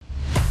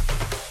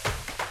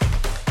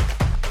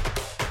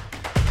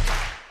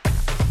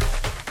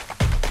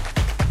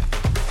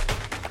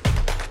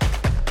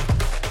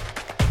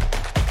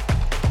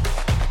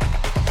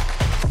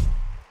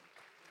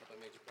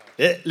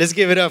Let's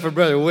give it up for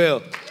Brother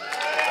Will.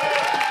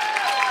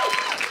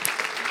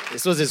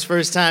 This was his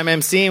first time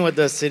emceeing with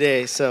us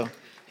today, so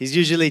he's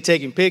usually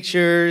taking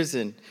pictures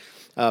and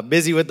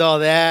busy with all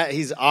that.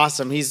 He's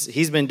awesome.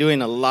 He's been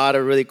doing a lot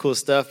of really cool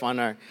stuff on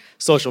our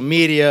social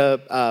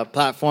media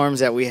platforms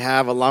that we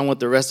have, along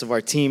with the rest of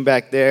our team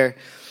back there.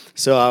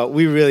 So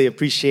we really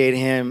appreciate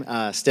him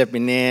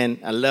stepping in.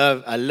 I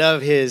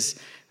love his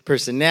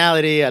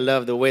personality. I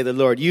love the way the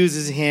Lord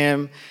uses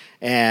him.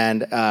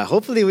 And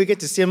hopefully we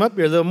get to see him up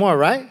here a little more,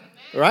 right?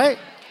 Right?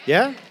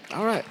 Yeah?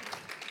 All right.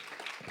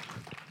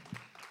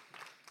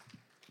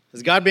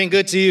 Has God been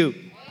good to you?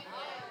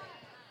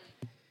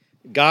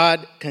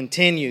 God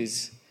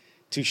continues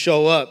to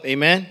show up.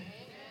 Amen?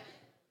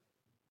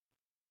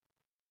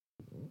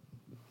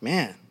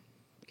 Man,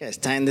 you guys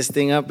tying this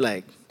thing up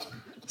like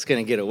it's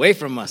going to get away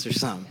from us or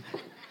something.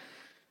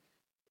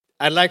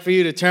 I'd like for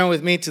you to turn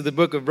with me to the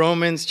book of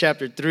Romans,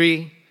 chapter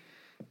 3.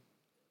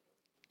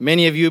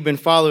 Many of you have been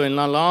following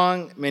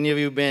along. Many of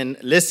you have been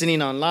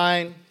listening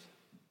online.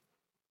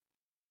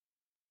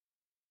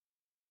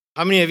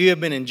 How many of you have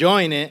been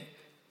enjoying it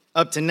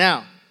up to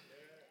now?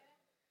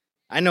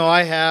 I know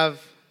I have.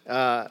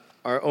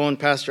 Our own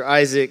Pastor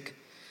Isaac,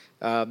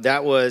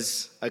 that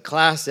was a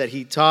class that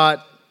he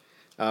taught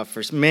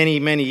for many,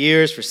 many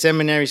years for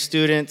seminary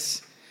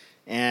students.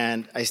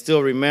 And I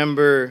still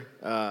remember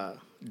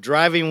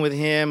driving with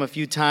him a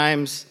few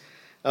times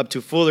up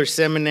to Fuller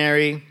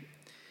Seminary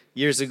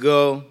years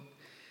ago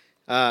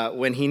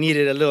when he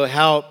needed a little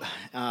help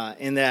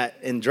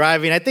in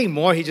driving. I think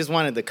more he just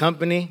wanted the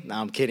company. No,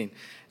 I'm kidding.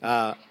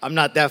 I'm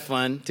not that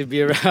fun to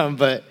be around,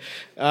 but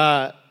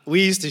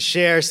we used to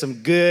share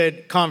some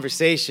good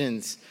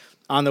conversations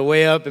on the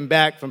way up and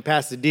back from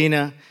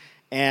Pasadena,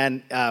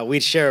 and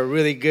we'd share a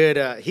really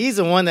good, he's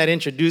the one that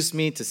introduced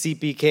me to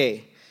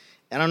CPK.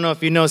 I don't know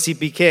if you know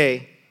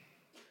CPK,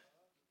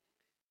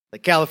 the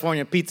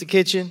California Pizza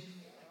Kitchen.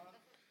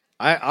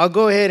 I'll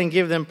go ahead and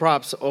give them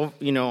props,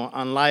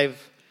 on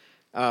live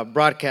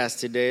broadcast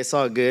today. It's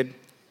all good.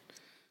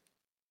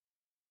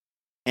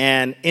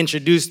 And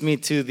introduced me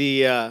to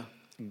the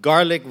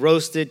garlic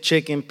roasted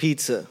chicken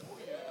pizza.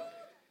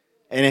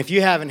 And if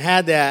you haven't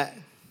had that,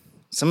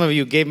 some of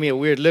you gave me a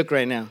weird look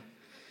right now.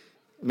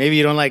 Maybe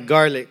you don't like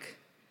garlic.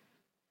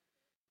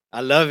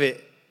 I love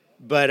it.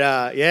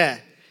 But yeah.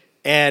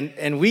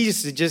 And we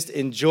used to just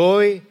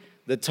enjoy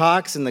the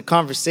talks and the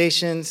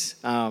conversations.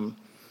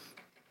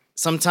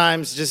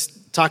 Sometimes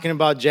just talking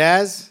about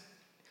jazz,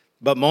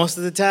 but most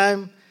of the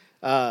time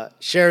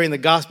sharing the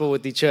gospel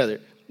with each other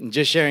and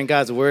just sharing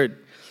God's word.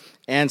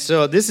 And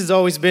so this has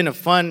always been a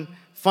fun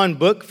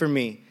book for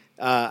me.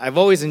 I've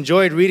always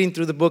enjoyed reading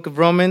through the book of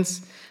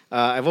Romans.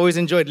 I've always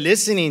enjoyed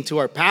listening to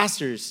our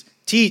pastors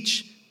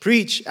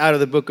preach out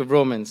of the book of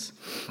Romans.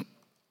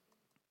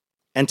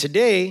 And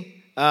today,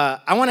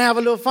 I want to have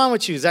a little fun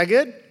with you. Is that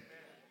good?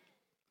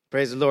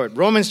 Praise the Lord.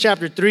 Romans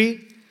chapter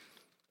 3.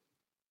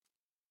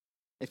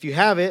 If you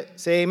have it,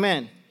 say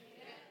amen.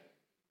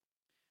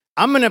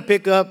 I'm going to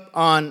pick up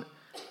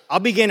I'll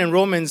begin in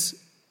Romans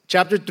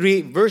chapter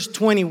 3, verse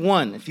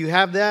 21. If you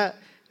have that,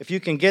 if you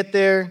can get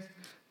there,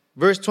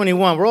 verse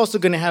 21. We're also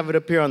going to have it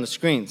up here on the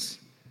screens.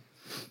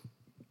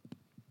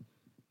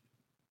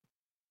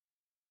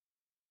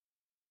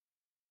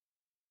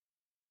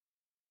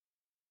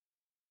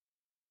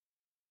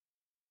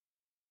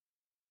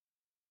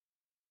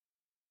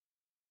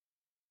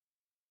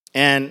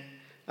 And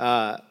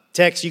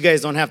text, you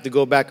guys don't have to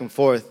go back and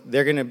forth.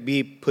 They're going to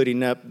be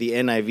putting up the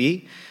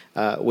NIV,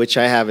 which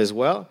I have as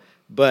well.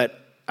 But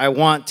I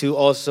want to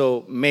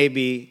also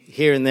maybe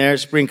here and there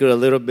sprinkle a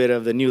little bit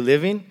of the New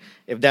Living,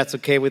 if that's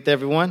okay with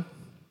everyone.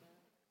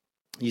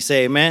 You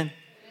say amen? Amen.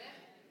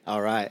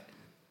 All right.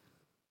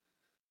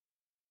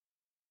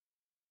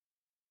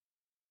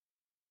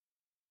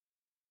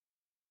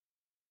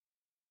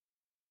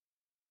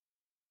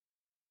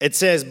 It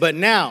says, but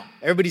now.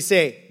 Everybody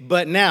say,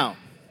 but now.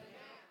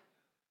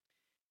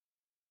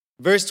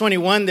 Verse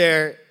 21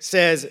 there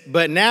says,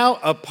 but now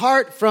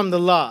apart from the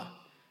law.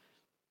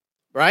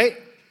 Right?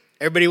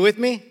 Everybody with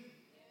me?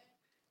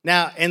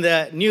 Now, in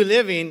the New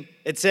Living,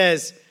 it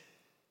says,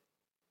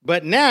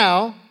 but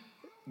now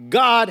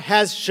God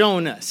has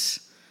shown us.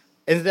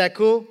 Isn't that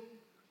cool?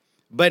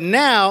 But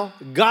now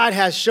God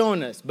has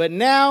shown us. But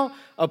now,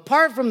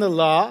 apart from the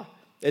law,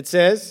 it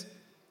says,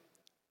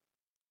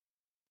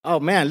 oh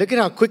man, look at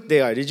how quick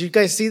they are. Did you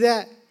guys see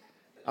that?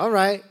 All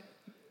right,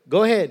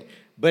 go ahead.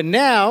 But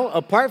now,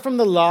 apart from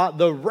the law,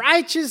 the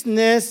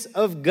righteousness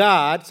of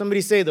God,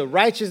 somebody say the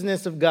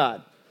righteousness of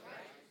God,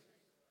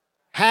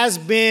 has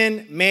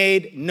been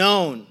made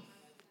known.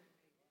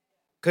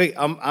 Okay,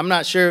 I'm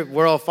not sure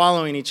we're all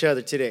following each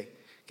other today,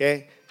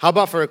 okay? How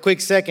about for a quick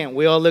second,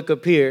 we all look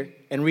up here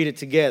and read it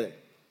together.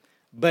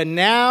 But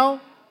now,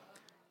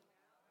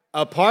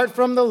 apart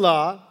from the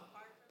law,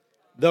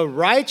 the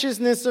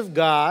righteousness of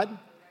God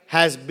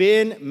has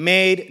been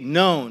made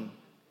known.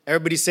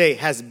 Everybody say,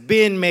 has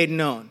been made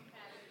known.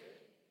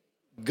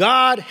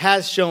 God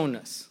has shown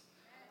us,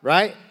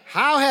 right?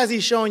 How has he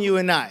shown you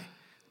and I?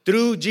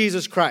 Through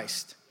Jesus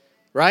Christ,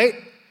 right?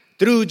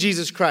 through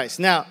Jesus Christ.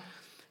 Now,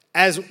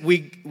 as we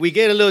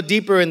get a little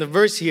deeper in the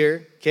verse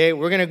here, okay,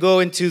 we're going to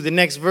go into the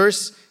next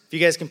verse. If you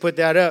guys can put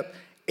that up.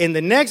 In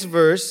the next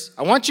verse,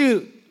 I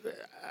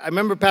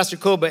remember Pastor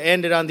Koba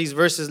ended on these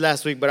verses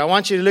last week, but I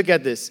want you to look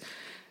at this.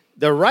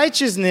 The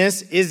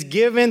righteousness is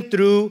given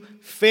through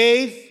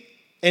faith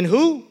in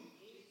who?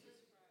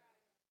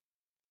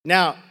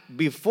 Now,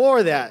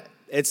 before that,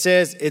 it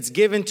says it's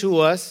given to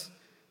us,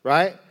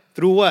 right?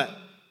 Through what?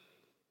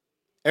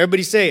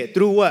 Everybody say it.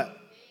 Through what?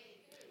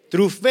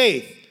 Through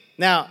faith.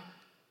 Now,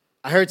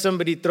 I heard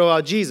somebody throw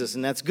out Jesus,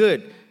 and that's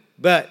good.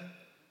 But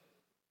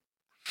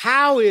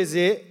how is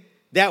it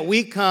that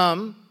we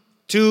come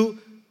to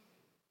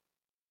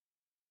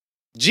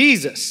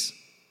Jesus?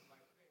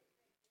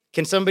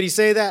 Can somebody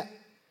say that?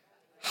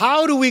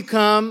 How do we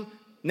come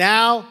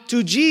now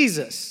to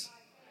Jesus?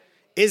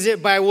 Is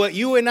it by what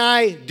you and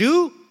I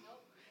do?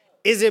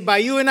 Is it by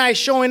you and I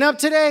showing up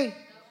today?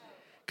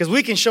 Because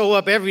we can show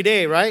up every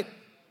day, right?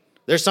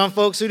 There's some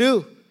folks who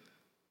do.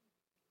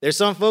 There's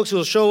some folks who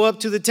will show up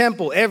to the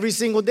temple every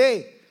single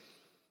day,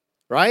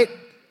 right?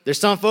 There's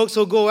some folks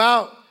who will go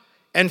out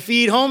and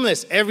feed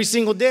homeless every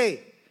single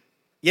day.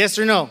 Yes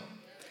or no?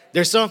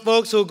 There's some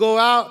folks who will go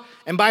out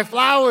and buy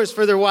flowers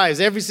for their wives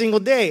every single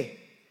day.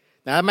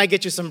 Now, that might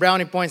get you some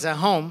brownie points at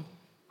home,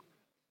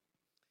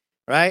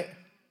 right?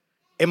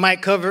 It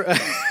might cover...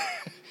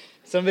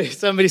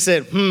 Somebody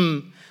said,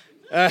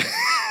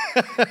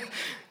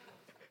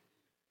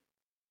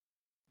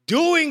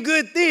 doing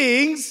good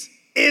things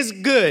is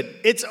good.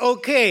 It's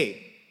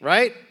okay,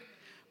 right?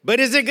 But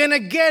is it going to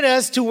get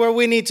us to where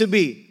we need to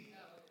be?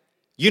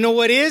 You know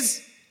what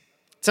is?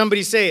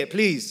 Somebody say it,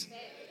 please.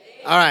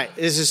 All right,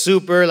 this is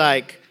super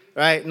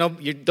right? No,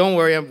 don't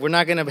worry. We're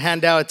not going to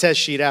hand out a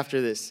test sheet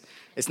after this.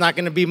 It's not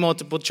going to be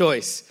multiple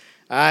choice.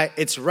 All right,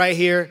 it's right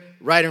here,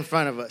 right in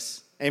front of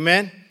us.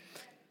 Amen?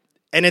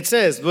 And it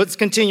says, let's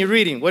continue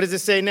reading. What does it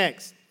say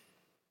next?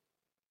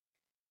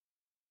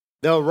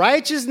 The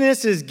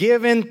righteousness is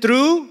given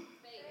through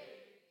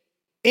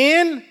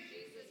in.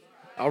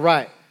 All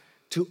right.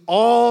 To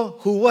all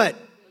who what?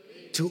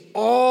 To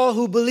all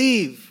who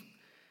believe.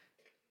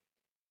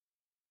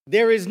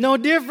 There is no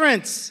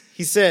difference,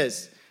 he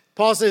says.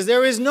 Paul says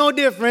there is no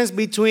difference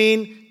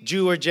between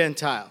Jew or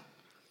Gentile.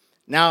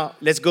 Now,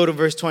 let's go to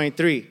verse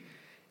 23.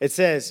 It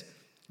says,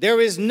 there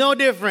is no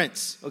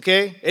difference,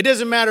 okay? It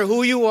doesn't matter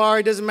who you are.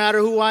 It doesn't matter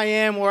who I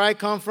am, where I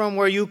come from,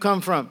 where you come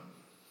from.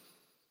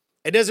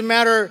 It doesn't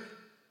matter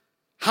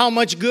how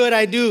much good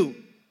I do.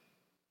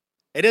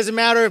 It doesn't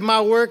matter if my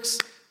works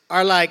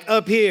are like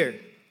up here,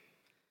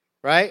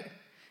 right?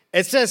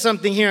 It says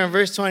something here in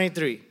verse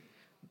 23.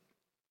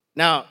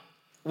 Now,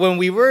 when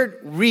we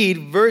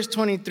read verse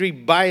 23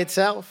 by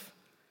itself,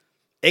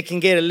 it can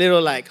get a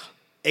little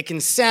it can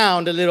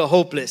sound a little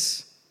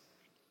hopeless.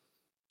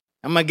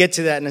 I'm going to get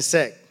to that in a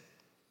sec.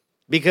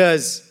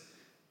 Because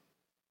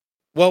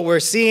what we're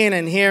seeing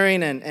and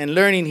hearing and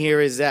learning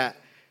here is that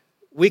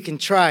we can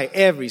try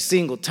every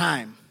single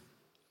time.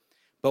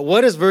 But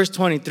what does verse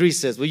 23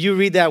 says? Will you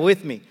read that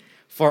with me?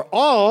 For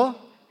all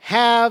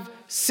have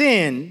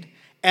sinned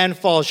and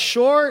fall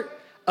short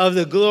of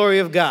the glory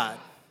of God.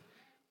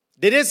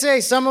 Did it say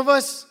some of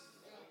us?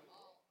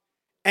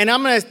 And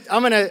I'm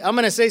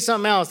gonna say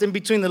something else in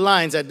between the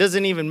lines that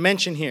doesn't even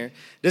mention here.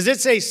 Does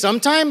it say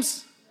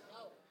sometimes?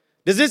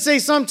 Does it say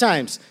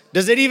sometimes?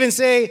 Does it even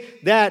say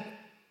that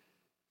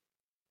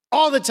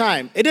all the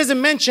time? It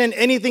doesn't mention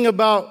anything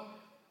about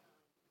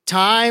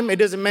time. It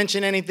doesn't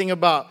mention anything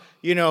about,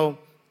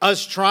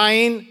 us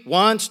trying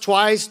once,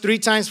 twice, 3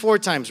 times, 4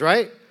 times,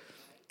 right?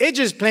 It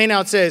just plain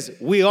out says,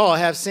 we all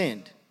have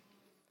sinned.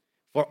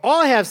 For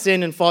all have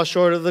sinned and fall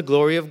short of the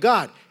glory of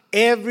God.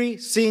 Every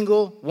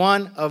single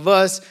one of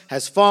us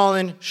has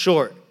fallen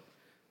short.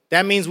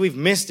 That means we've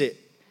missed it.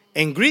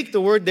 In Greek,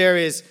 the word there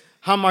is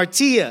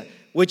hamartia,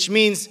 which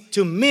means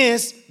to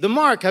miss the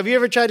mark. Have you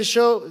ever tried to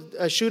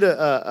shoot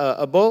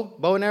a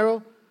bow and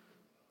arrow?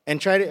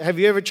 Have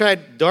you ever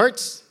tried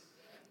darts?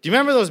 Do you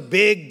remember those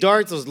big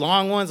darts, those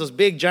long ones, those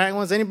big giant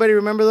ones? Anybody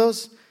remember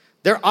those?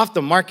 They're off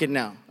the market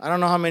now. I don't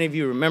know how many of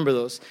you remember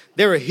those.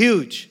 They were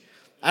huge.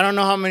 I don't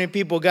know how many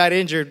people got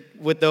injured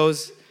with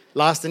those.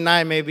 Lost an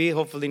eye maybe,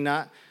 hopefully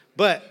not.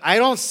 But I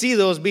don't see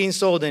those being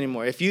sold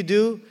anymore. If you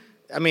do,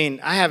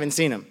 I haven't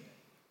seen them.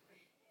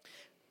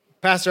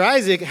 Pastor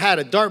Isaac had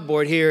a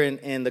dartboard here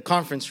in the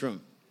conference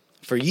room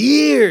for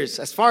years,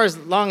 as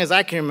long as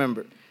I can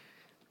remember.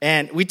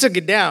 And we took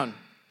it down,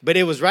 but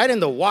it was right in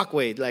the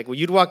walkway. Like when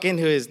you'd walk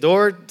into his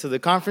door to the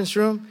conference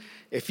room,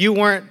 if you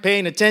weren't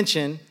paying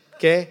attention,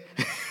 okay?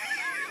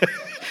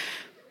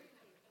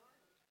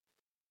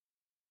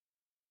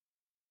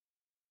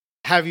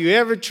 Have you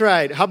ever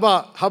tried, how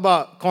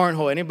about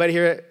cornhole? Anybody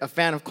here a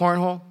fan of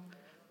cornhole?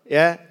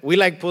 Yeah? We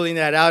like pulling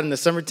that out in the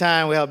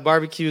summertime. We have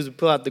barbecues, we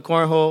pull out the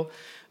cornhole.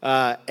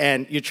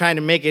 And you're trying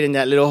to make it in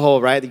that little hole,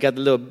 right? You got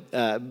the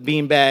little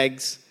bean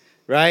bags,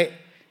 right?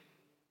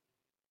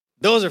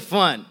 Those are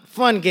fun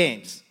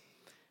games.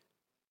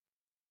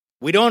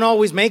 We don't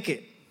always make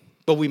it,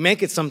 but we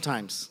make it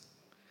sometimes.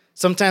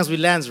 Sometimes we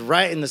land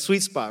right in the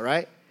sweet spot,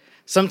 right?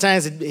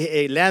 Sometimes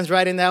it lands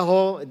right in that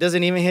hole. It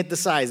doesn't even hit the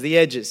sides, the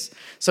edges.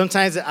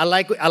 Sometimes I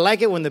like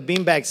it when the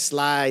beanbag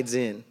slides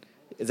in.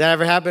 Does that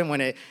ever happen?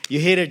 When you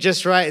hit it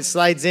just right, it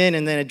slides in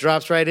and then it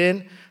drops right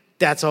in?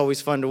 That's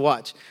always fun to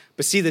watch.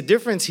 But see, the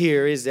difference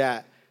here is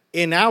that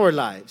in our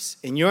lives,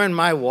 in your and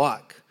my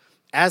walk,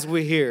 as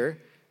we're here,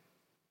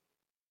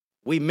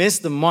 we miss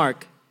the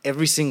mark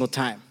every single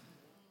time.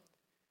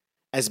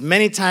 As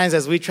many times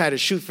as we try to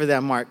shoot for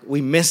that mark,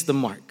 we miss the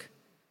mark.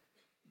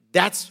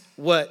 That's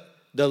what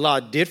the law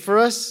did for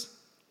us,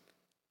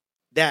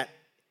 that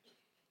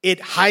it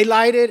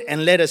highlighted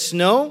and let us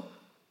know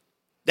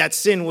that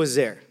sin was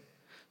there.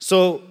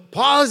 So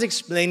Paul is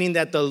explaining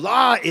that the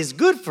law is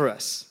good for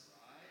us.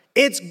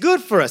 It's good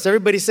for us.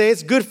 Everybody say,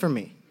 it's good for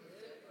me.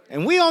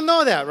 And we all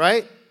know that,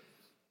 right?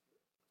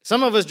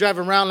 Some of us drive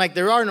around like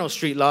there are no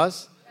street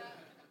laws.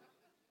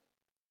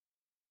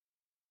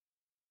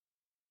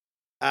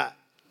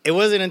 It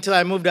wasn't until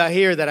I moved out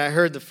here that I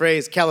heard the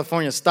phrase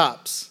California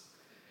stops.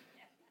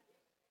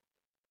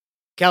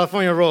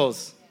 California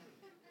rolls.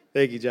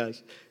 Thank you,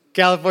 Josh.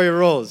 California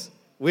rolls.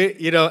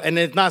 And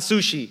it's not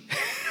sushi.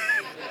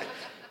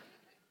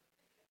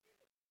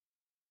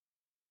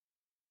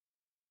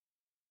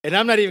 And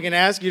I'm not even going to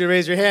ask you to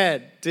raise your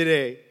hand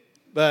today.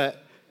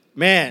 But,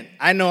 man,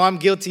 I know I'm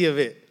guilty of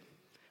it.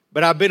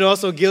 But I've been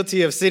also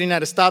guilty of sitting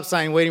at a stop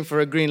sign waiting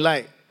for a green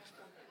light.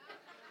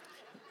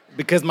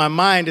 Because my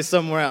mind is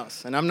somewhere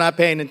else. And I'm not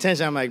paying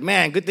attention. I'm like,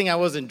 man, good thing I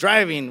wasn't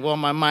driving while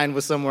my mind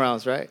was somewhere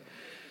else, right?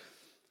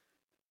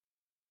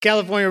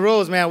 California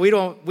roads, man, we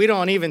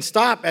don't even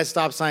stop at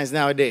stop signs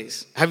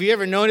nowadays. Have you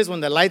ever noticed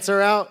when the lights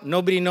are out,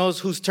 nobody knows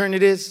whose turn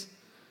it is?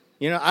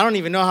 I don't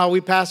even know how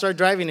we pass our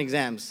driving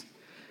exams.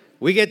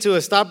 We get to a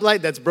stoplight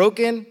that's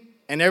broken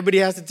and everybody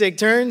has to take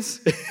turns.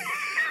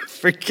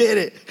 Forget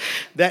it.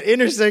 That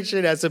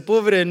intersection at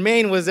Sepulveda in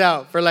Maine was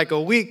out for like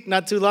a week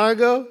not too long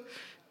ago.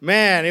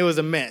 Man, it was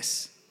a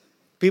mess.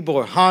 People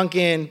were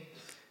honking.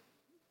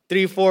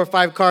 3, 4,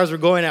 5 cars were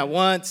going at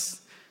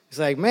once. It's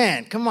like,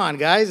 man, come on,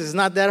 guys. It's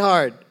not that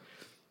hard.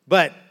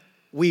 But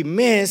we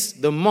miss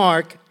the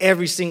mark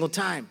every single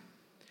time.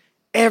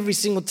 Every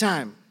single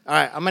time. All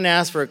right, I'm going to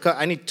ask for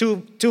I need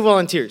two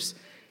volunteers.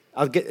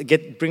 I'll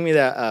bring me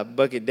that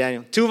bucket,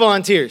 Daniel. 2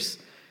 volunteers.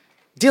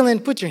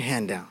 Dylan, put your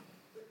hand down.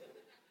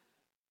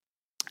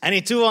 I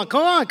need 2.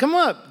 Come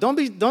up.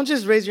 Don't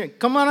just raise your hand.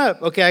 Come on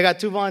up. Okay, I got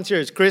 2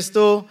 volunteers.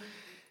 Crystal,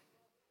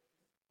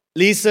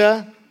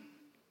 Lisa,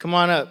 come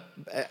on up.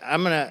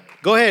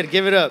 Go ahead,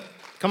 give it up.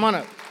 Come on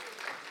up.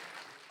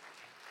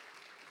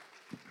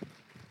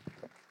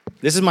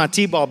 This is my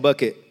T-ball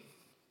bucket.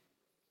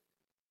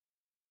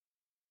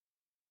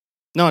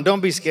 No, don't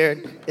be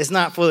scared. It's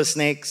not full of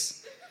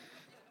snakes.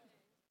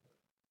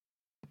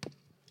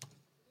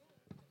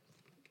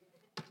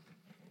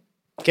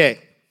 Okay,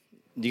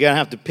 you're going to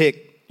have to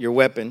pick your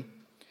weapon.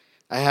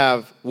 I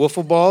have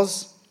wiffle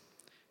balls,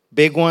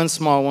 big ones,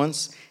 small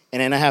ones,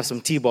 and then I have some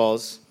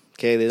T-balls.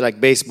 Okay, they're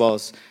like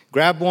baseballs.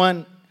 Grab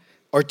 1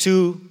 or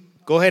 2.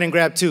 Go ahead and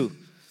grab 2.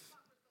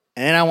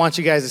 And then I want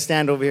you guys to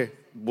stand over here.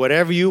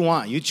 Whatever you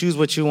want. You choose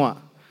what you want.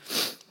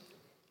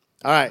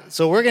 All right,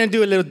 so we're going to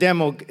do a little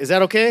demo. Is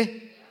that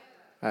okay?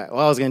 All right,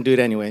 well, I was going to do it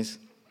anyways.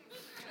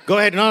 Go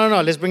ahead.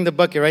 No. Let's bring the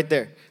bucket right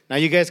there. Now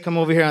you guys come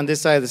over here on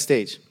this side of the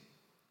stage.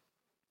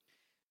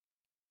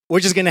 We're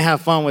just going to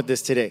have fun with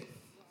this today.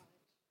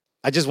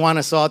 I just want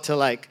us all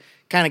to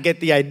kind of get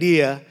the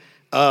idea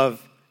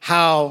of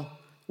how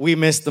we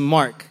missed the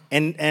mark.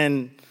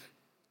 And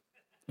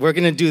we're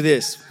going to do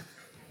this.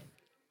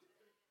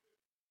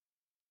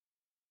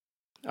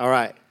 All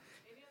right.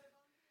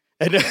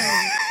 And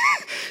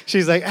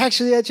she's like,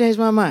 actually, I changed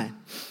my mind.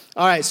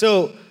 All right,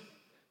 so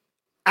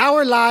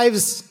our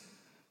lives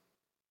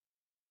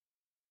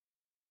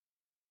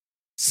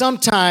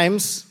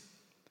sometimes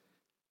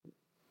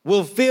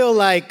will feel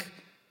like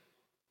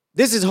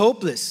this is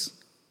hopeless,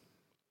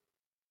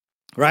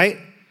 right?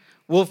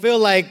 We'll feel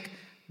like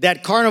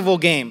that carnival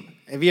game.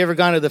 Have you ever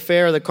gone to the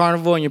fair or the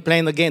carnival and you're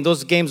playing the game?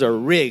 Those games are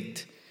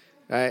rigged,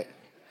 right?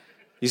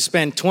 You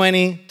spend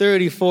 20,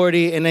 30,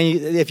 40, and then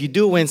if you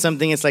do win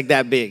something, it's like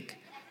that big,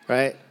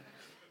 right?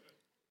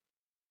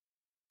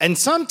 And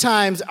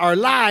sometimes our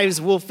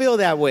lives will feel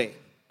that way.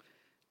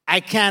 I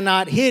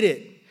cannot hit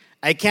it.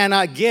 I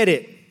cannot get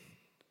it.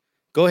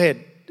 Go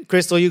ahead.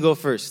 Crystal, you go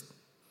first.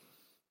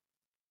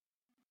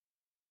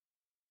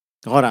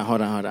 Hold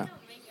on.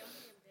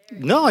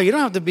 No, you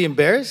don't have to be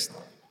embarrassed.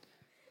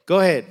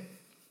 Go ahead.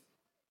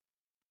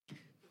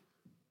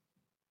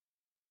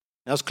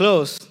 That was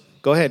close.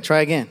 Go ahead, try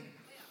again.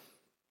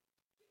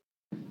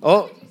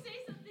 Oh.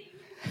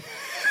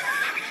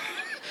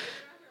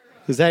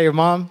 Is that your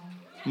mom?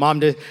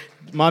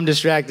 Mom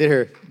distracted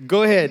her.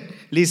 Go ahead,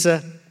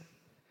 Lisa.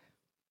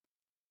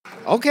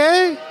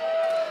 Okay.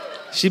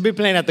 She be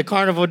playing at the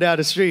carnival down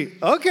the street.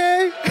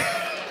 Okay.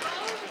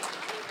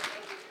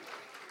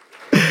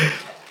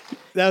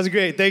 That was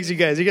great. Thanks, you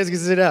guys. You guys can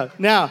sit down.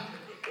 Now,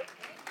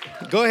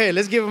 go ahead.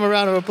 Let's give them a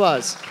round of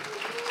applause.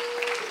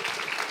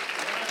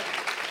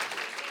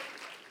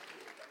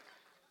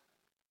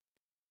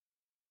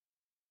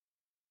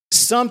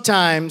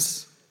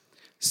 sometimes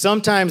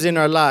in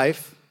our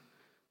life,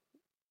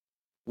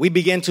 we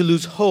begin to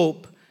lose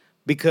hope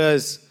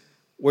because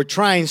we're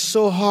trying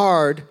so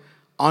hard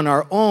on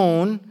our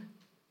own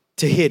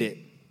to hit it.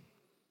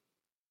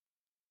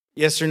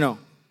 Yes or no?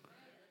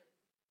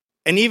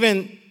 And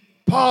even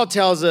Paul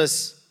tells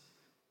us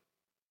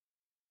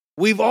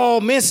we've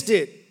all missed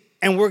it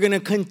and we're going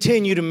to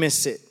continue to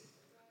miss it.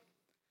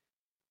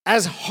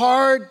 As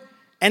hard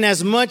and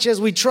as much as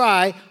we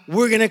try,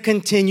 we're going to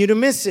continue to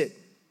miss it.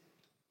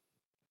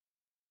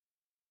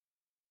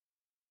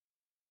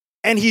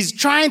 And he's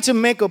trying to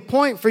make a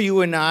point for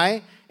you and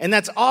I, and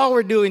that's all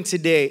we're doing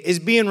today, is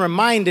being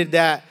reminded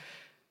that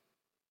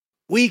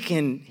we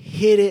can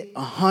hit it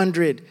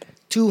 100,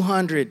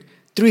 200,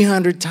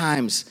 300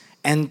 times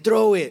and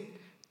throw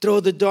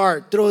the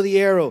dart, throw the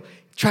arrow,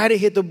 try to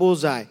hit the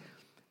bullseye.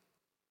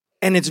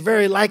 And it's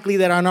very likely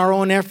that on our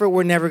own effort,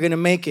 we're never going to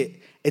make it.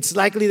 It's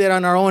likely that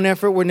on our own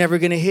effort, we're never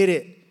going to hit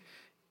it.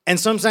 And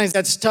sometimes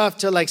that's tough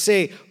to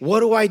say, what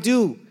do I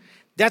do?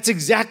 That's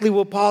exactly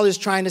what Paul is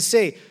trying to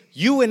say.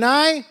 You and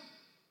I,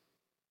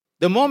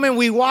 the moment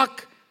we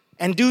walk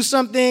and do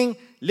something,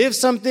 live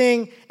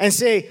something, and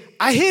say,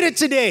 I hit it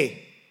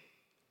today,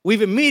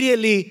 we've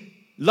immediately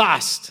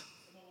lost.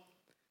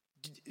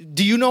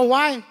 Do you know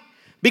why?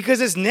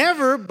 Because it's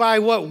never by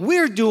what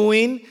we're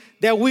doing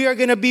that we are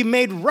going to be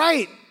made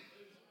right.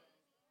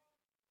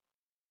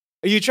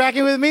 Are you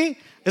tracking with me?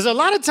 Because a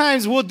lot of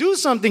times we'll do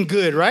something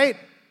good, right?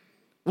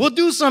 We'll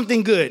do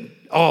something good.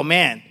 Oh,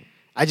 man,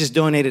 I just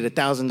donated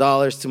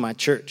 $1,000 to my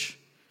church.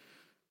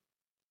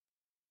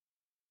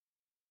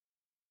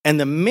 And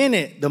the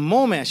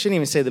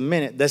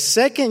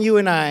second you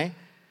and I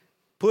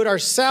put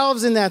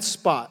ourselves in that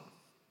spot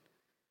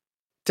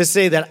to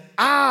say that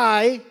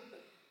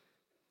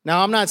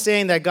now I'm not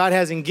saying that God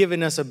hasn't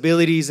given us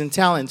abilities and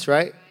talents,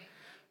 right?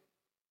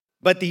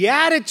 But the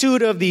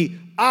attitude of the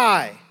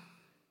I.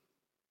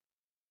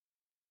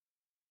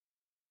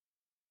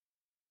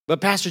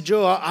 But Pastor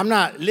Joe, I'm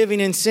not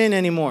living in sin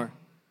anymore.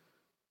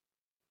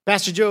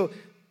 Pastor Joe,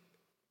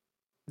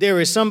 there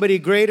is somebody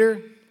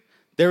greater.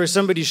 There is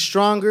somebody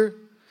stronger.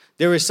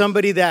 There is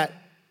somebody that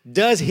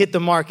does hit the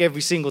mark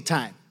every single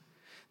time.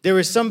 There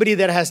is somebody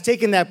that has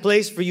taken that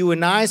place for you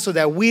and I so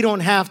that we don't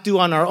have to,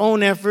 on our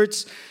own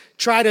efforts,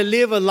 try to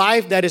live a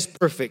life that is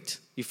perfect.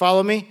 You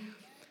follow me?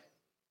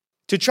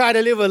 To try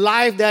to live a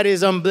life that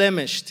is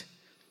unblemished.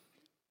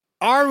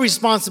 Our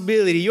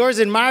responsibility, yours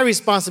and my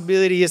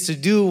responsibility, is to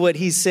do what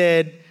he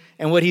said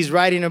and what he's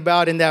writing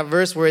about in that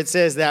verse where it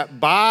says that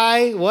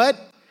by what?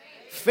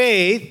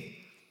 Faith.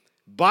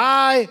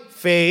 By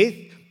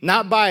faith,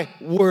 not by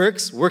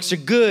works. Works are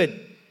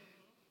good.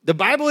 The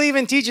Bible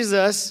even teaches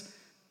us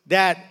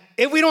that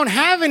if we don't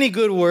have any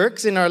good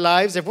works in our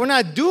lives, if we're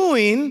not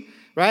doing,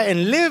 right,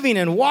 and living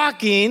and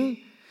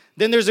walking,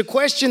 then there's a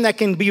question that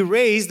can be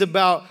raised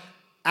about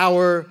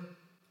our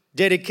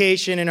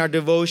dedication and our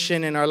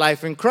devotion and our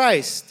life in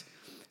Christ.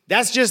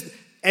 That's just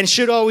and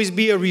should always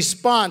be a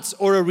response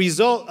or a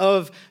result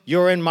of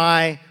your and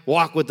my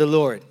walk with the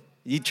Lord.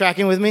 You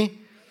tracking with me?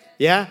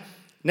 Yeah?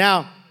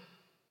 Now,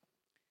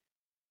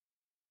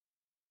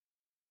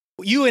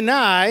 you and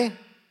I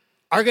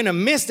are going to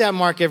miss that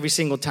mark every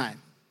single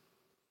time.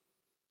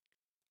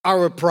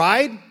 Our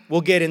pride will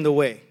get in the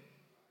way.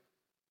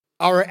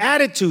 Our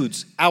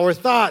attitudes, our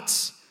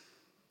thoughts,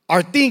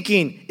 our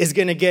thinking is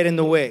going to get in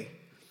the way.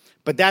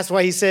 But that's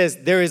why he says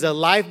there is a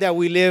life that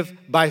we live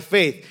by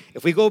faith.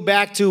 If we go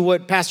back to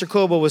what Pastor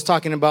Kobo was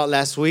talking about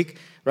last week,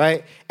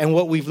 right? And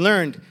what we've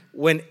learned,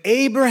 when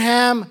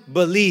Abraham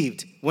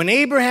believed, when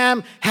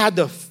Abraham had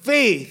the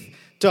faith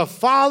to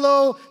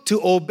follow,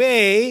 to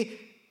obey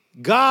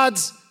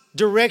God's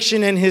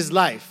direction in his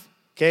life.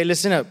 Okay,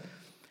 listen up.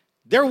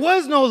 There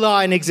was no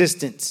law in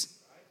existence.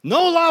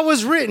 No law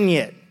was written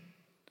yet.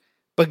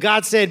 But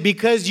God said,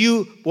 because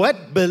you,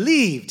 what?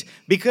 Believed.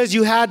 Because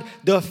you had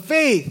the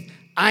faith,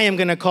 I am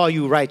going to call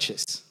you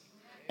righteous.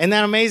 Isn't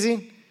that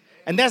amazing?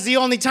 And that's the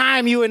only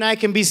time you and I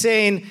can be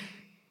saying,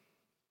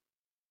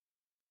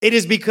 it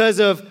is because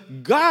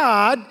of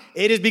God,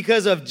 it is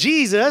because of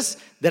Jesus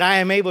that I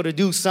am able to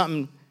do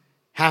something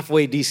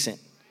halfway decent.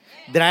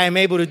 That I am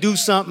able to do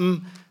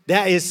something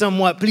that is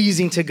somewhat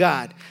pleasing to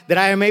God. That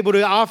I am able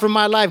to offer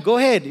my life. Go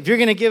ahead. If you're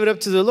going to give it up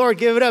to the Lord,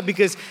 give it up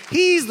because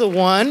he's the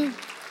one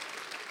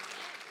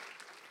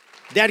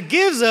that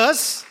gives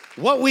us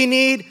what we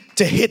need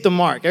to hit the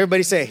mark.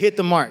 Everybody say, hit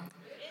the mark.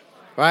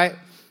 Right?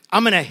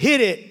 I'm going to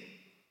hit it.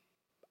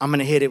 I'm going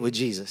to hit it with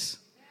Jesus.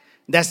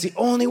 That's the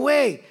only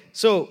way.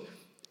 So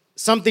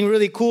something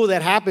really cool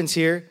that happens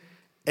here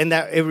and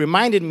that it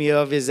reminded me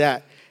of is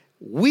that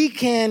we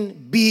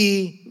can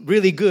be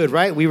really good,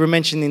 right? We were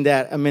mentioning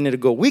that a minute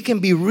ago. We can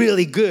be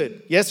really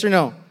good. Yes or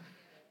no?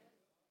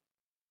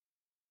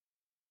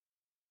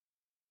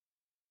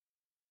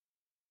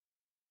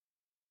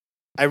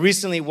 I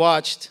recently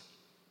watched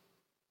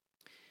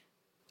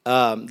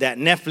that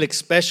Netflix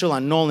special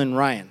on Nolan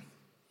Ryan.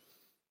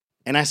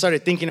 And I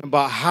started thinking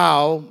about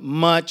how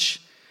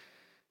much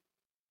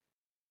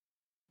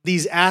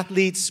these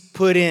athletes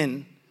put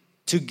in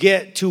to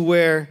get to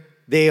where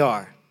they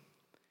are.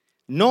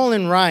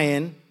 Nolan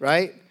Ryan,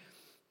 right?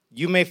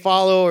 You may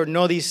follow or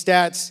know these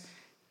stats.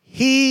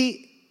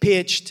 He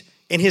pitched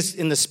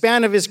in the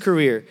span of his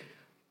career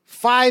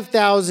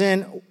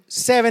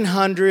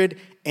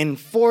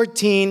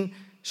 5,714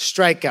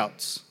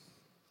 strikeouts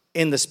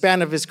in the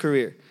span of his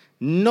career.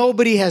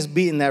 Nobody has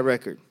beaten that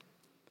record.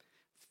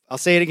 I'll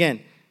say it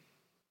again.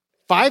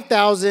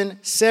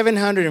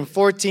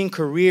 5,714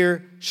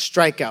 career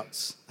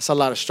strikeouts. That's a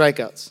lot of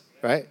strikeouts,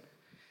 right?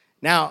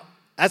 Now,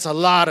 that's a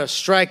lot of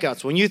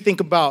strikeouts. When you think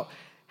about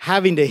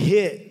having to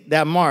hit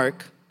that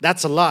mark,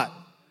 that's a lot,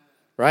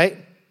 right?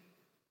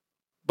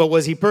 But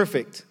was he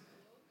perfect?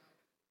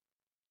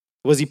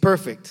 Was he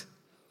perfect?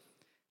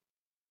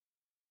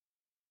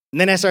 And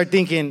then I started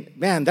thinking,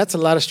 man, that's a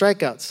lot of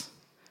strikeouts.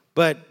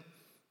 But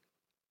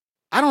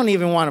I don't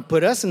even want to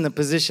put us in the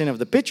position of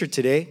the pitcher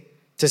today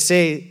to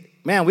say,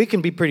 man, we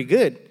can be pretty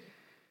good.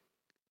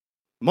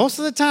 Most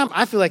of the time,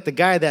 I feel like the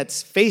guy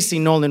that's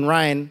facing Nolan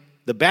Ryan,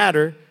 the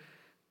batter,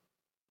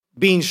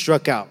 being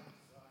struck out.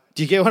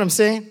 Do you get what I'm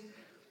saying?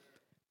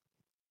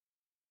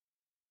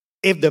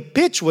 If the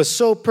pitch was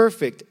so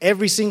perfect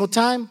every single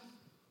time,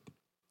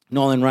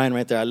 Nolan Ryan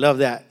right there, I love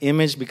that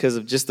image because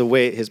of just the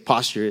way his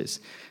posture is,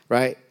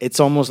 right? It's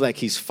almost like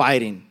he's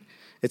fighting.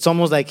 It's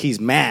almost like he's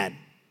mad.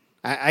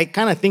 I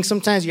kind of think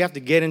sometimes you have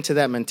to get into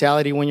that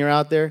mentality when you're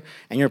out there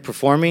and you're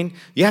performing.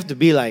 You have to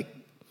be like,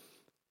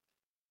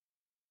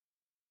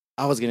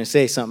 I was going to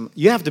say something.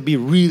 You have to be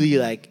really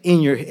like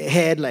in your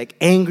head, like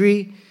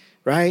angry,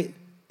 right?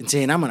 And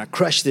saying, I'm going to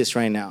crush this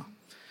right now.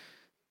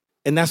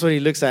 And that's what he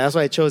looks like. That's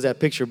why I chose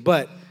that picture.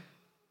 But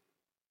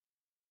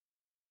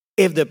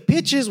if the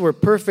pitches were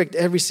perfect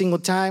every single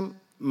time,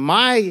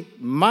 my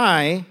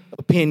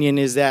opinion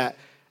is that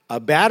a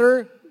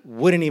batter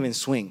wouldn't even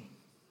swing.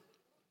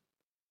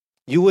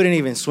 You wouldn't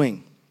even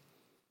swing.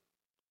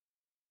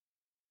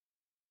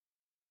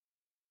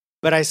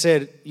 But I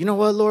said, you know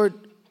what, Lord?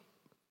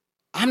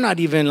 I'm not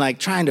even like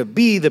trying to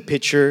be the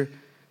pitcher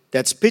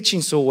that's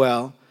pitching so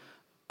well.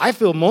 I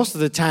feel most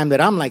of the time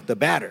that I'm like the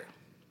batter.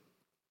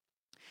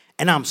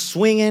 And I'm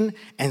swinging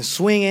and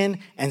swinging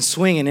and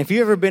swinging. If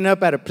you've ever been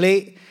up at a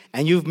plate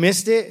and you've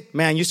missed it,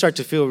 man, you start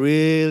to feel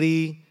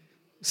really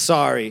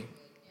sorry,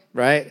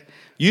 right?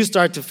 You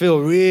start to feel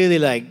really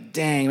like,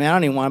 dang, man, I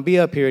don't even want to be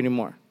up here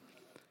anymore.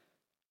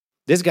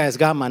 This guy's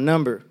got my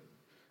number.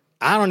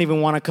 I don't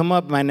even want to come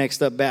up my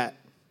next up bat.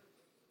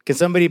 Can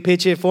somebody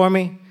pitch it for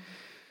me?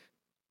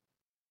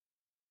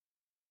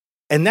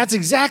 And that's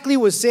exactly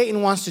what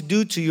Satan wants to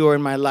do to you or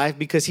in my life,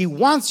 because he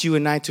wants you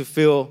and I to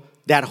feel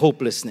that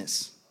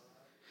hopelessness.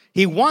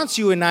 He wants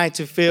you and I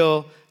to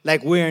feel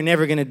like we're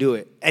never going to do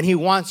it. And he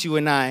wants you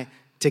and I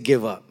to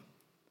give up.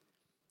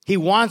 He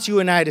wants you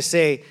and I to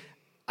say,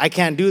 I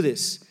can't do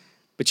this.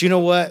 But you know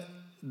what?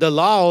 The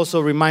law also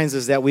reminds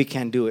us that we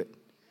can't do it.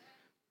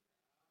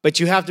 But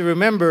we have to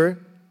remember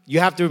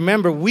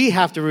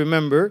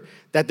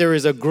that there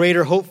is a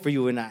greater hope for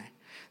you and I.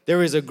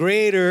 There is a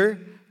greater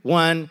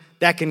one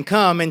that can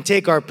come and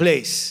take our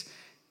place.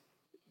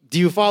 Do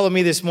you follow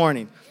me this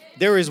morning?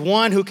 There is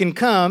one who can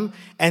come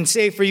and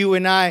say for you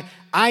and I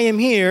am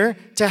here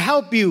to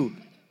help you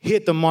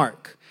hit the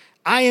mark.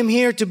 I am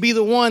here to be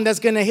the one that's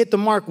going to hit the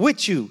mark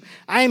with you.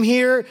 I am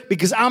here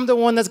because I'm the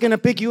one that's going to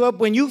pick you up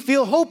when you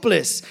feel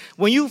hopeless,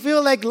 when you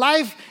feel like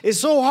life is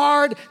so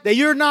hard that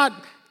you're not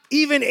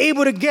even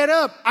able to get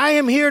up. I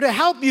am here to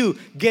help you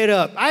get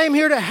up. I am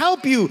here to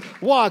help you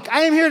walk.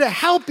 I am here to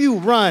help you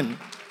run.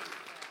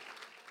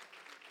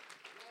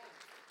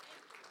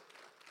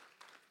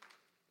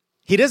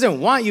 He doesn't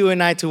want you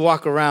and I to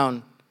walk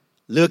around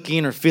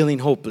looking or feeling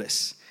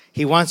hopeless.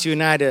 He wants you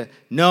and I to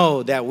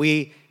know that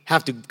we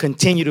have to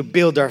continue to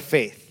build our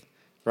faith,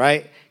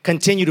 right?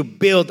 Continue to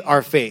build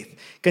our faith.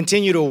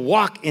 Continue to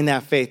walk in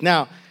that faith.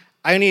 Now,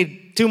 I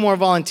need 2 more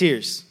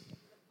volunteers.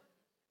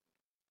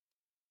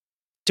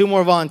 2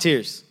 more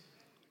volunteers.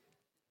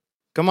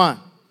 Come on.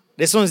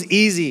 This one's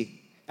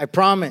easy. I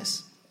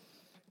promise.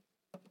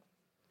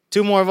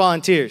 2 more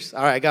volunteers.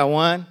 All right, I got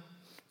 1.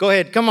 Go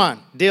ahead. Come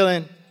on,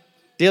 Dylan.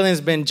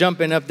 Dylan's been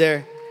jumping up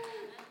there.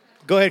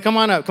 Go ahead. Come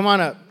on up. Come on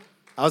up.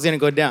 I was going to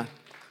go down.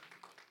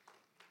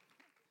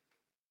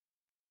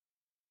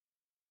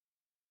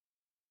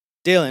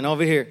 Dylan,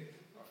 over here.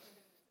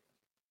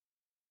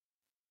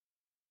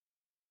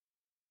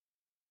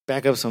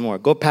 Back up some more.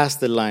 Go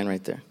past the line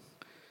right there.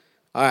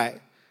 All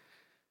right.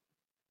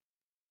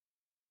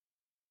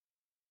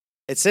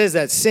 It says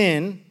that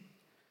sin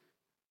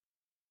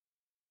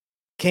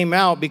came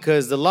out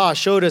because the law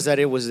showed us that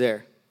it was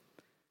there.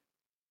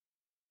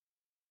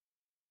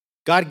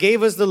 God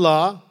gave us the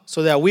law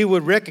so that we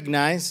would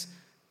recognize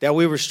that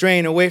we were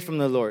straying away from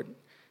the Lord.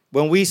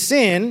 When we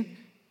sin,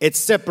 it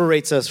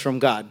separates us from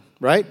God,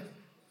 right?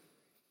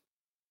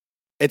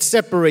 It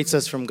separates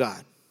us from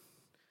God.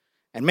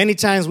 And many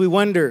times we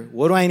wonder,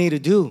 what do I need to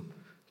do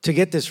to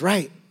get this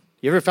right?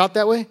 You ever felt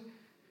that way?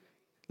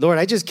 Lord,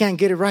 I just can't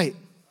get it right.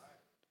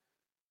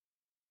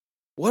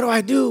 What do I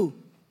do?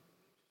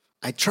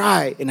 I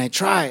try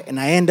and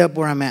I end up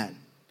where I'm at.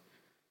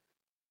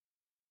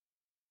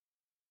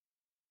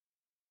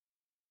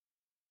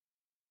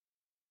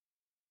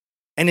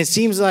 And it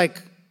seems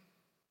like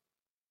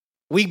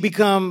we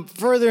become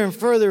further and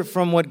further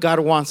from what God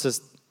wants us,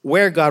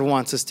 where God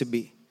wants us to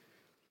be.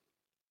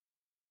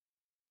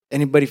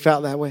 Anybody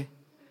felt that way?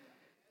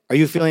 Are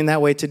you feeling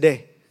that way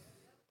today?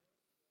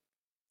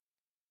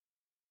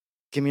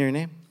 Give me your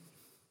name.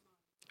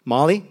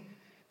 Molly?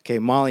 Okay,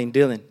 Molly and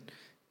Dylan.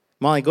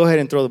 Molly, go ahead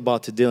and throw the ball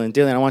to Dylan.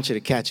 Dylan, I want you to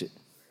catch it.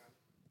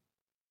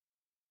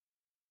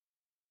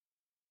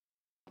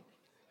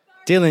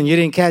 Dylan, you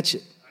didn't catch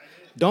it.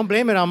 Don't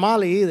blame it on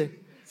Molly either.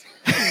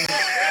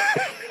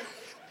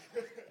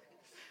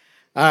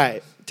 All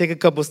right, take a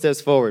couple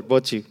steps forward,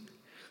 both you.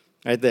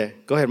 Right there.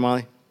 Go ahead,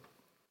 Molly.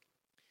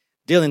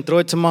 Dylan, throw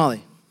it to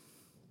Molly.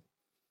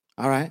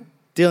 All right.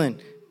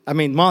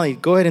 Molly,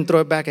 go ahead and throw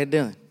it back at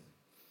Dylan.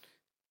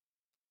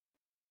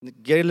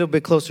 Get a little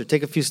bit closer.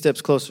 Take a few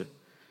steps closer.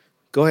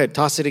 Go ahead,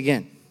 toss it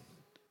again.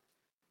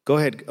 Go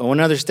ahead, one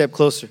other step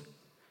closer.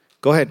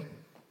 Go ahead,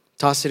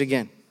 toss it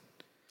again.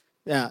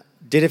 Yeah.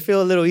 Did it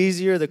feel a little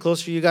easier the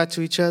closer you got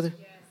to each other?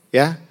 Yes.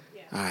 Yeah?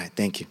 Yes. All right,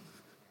 thank you.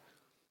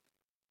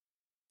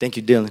 Thank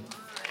you, Dylan.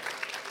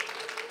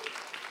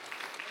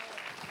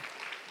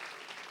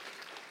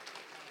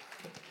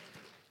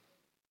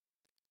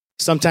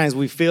 Sometimes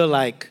we feel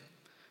like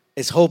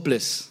it's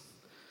hopeless.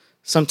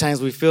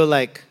 Sometimes we feel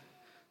like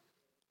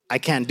I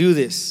can't do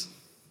this.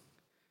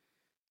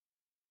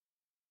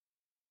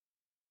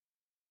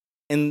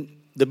 In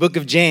the book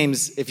of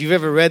James, if you've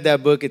ever read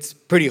that book, it's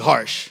pretty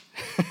harsh.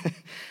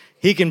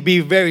 He can be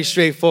very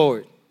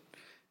straightforward.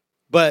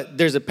 But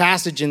there's a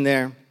passage in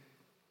there,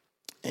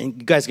 and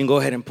you guys can go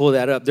ahead and pull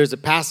that up. There's a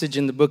passage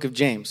in the book of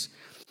James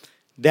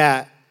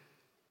that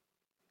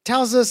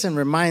tells us and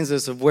reminds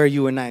us of where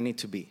you and I need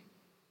to be.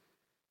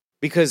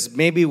 Because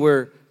maybe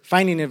we're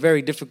finding it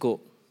very difficult.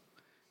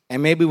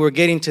 And maybe we're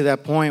getting to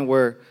that point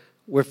where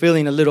we're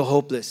feeling a little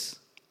hopeless.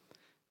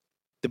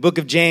 The book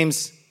of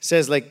James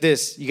says like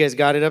this. You guys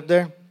got it up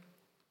there?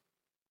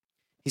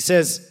 He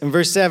says in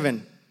verse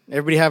 7.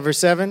 Everybody have verse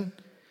 7?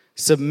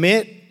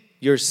 Submit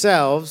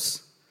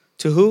yourselves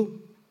to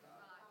who?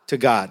 To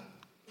God.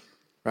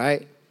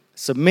 Right?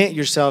 Submit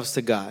yourselves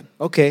to God.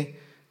 Okay,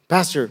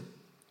 Pastor,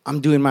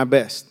 I'm doing my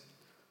best.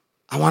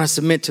 I want to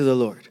submit to the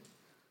Lord.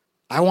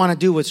 I want to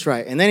do what's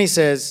right. And then he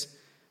says,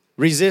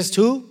 resist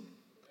who?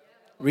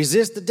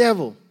 Resist the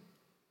devil.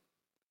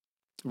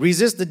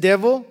 Resist the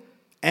devil,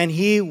 and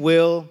he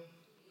will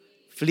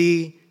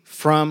flee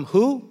from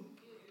who?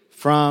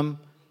 From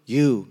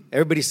you.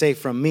 Everybody say,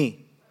 from me.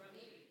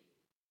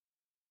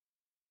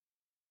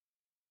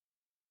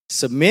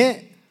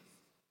 Submit,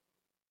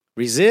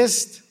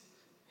 resist,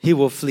 he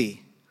will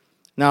flee.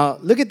 Now,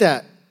 look at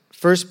that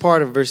first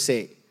part of verse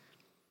 8.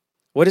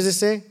 What does it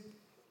say?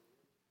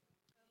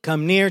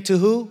 Come near to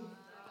who?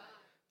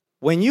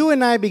 When you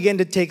and I begin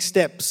to take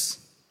steps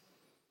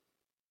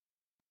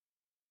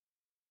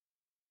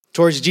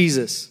towards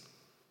Jesus,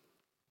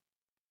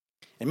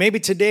 and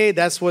maybe today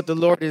that's what the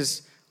Lord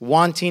is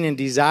wanting and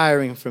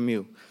desiring from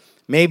you.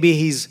 Maybe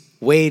he's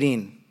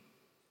waiting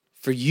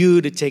for you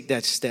to take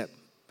that step.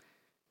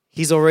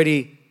 He's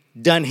already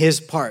done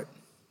his part,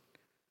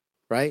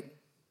 right?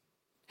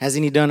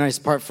 Hasn't he done his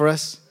part for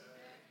us?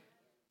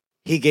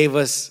 He gave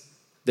us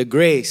the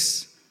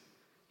grace.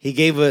 He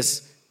gave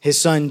us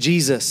his son,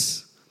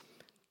 Jesus,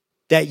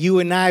 that you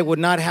and I would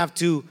not have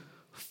to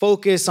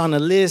focus on a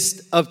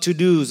list of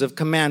to-dos, of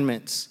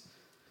commandments.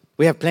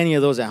 We have plenty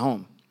of those at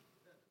home.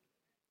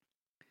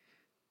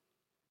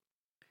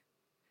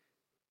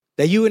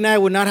 That you and I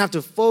would not have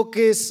to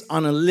focus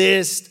on a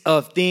list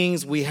of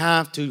things we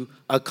have to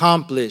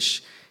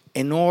accomplish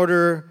in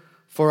order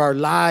for our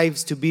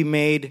lives to be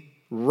made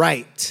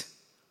right.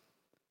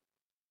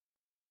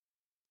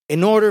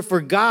 In order for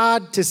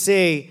God to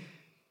say,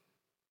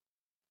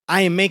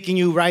 I am making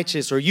you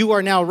righteous, or you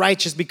are now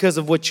righteous because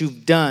of what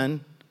you've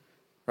done,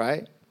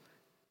 right?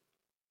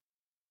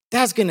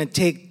 That's going to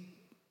take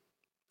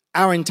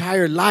our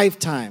entire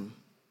lifetime.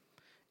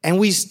 And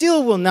we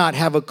still will not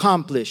have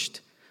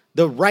accomplished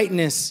the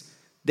rightness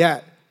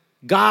that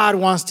God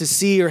wants to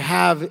see or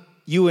have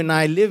you and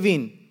I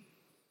living.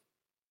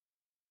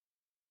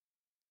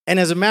 And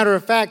as a matter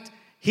of fact,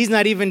 he's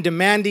not even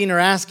demanding or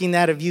asking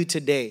that of you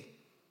today.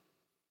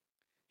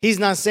 He's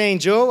not saying,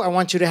 Joe, I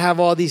want you to have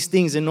all these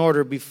things in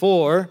order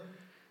before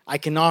I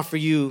can offer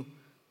you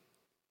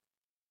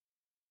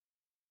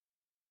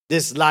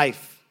this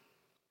life,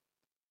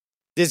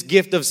 this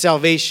gift of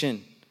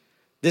salvation,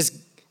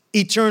 this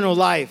eternal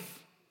life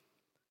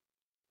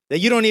that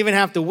you don't even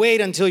have to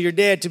wait until you're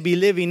dead to be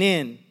living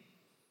in.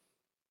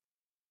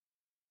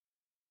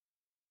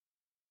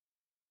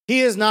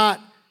 He is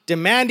not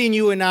demanding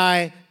you and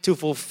I to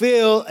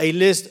fulfill a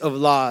list of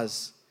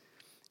laws.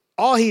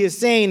 All he is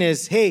saying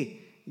is, hey,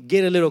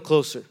 get a little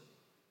closer.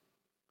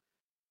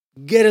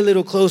 Get a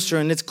little closer,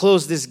 and let's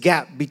close this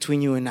gap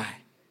between you and I.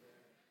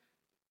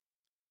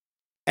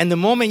 And the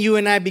moment you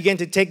and I begin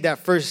to take that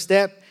first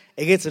step,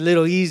 it gets a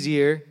little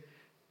easier,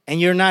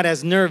 and you're not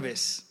as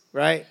nervous,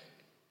 right,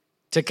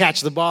 to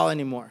catch the ball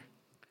anymore.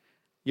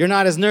 You're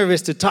not as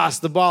nervous to toss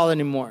the ball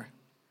anymore.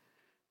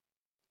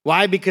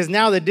 Why? Because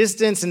now the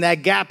distance and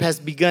that gap has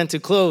begun to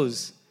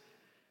close.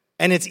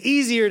 And it's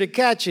easier to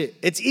catch it.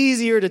 It's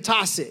easier to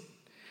toss it.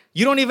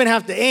 You don't even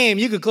have to aim.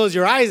 You could close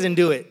your eyes and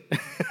do it.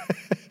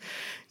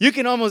 You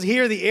can almost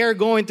hear the air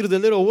going through the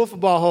little wiffle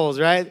ball holes,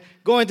 right?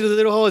 Going through the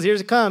little holes. Here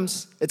it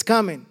comes. It's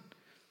coming.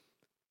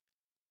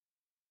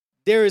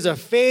 There is a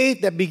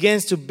faith that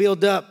begins to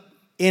build up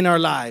in our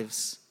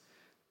lives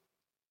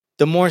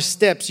the more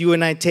steps you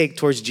and I take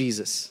towards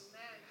Jesus.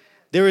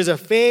 There is a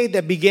faith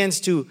that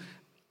begins to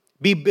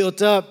be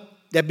built up,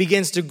 that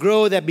begins to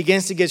grow, that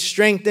begins to get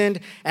strengthened.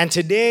 And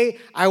today,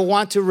 I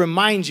want to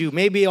remind you,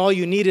 maybe all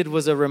you needed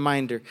was a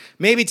reminder.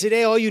 Maybe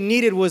today, all you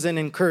needed was an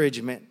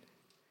encouragement.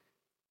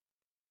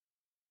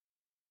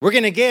 We're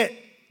going to get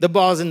the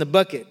balls in the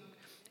bucket.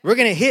 We're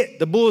going to hit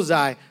the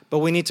bullseye, but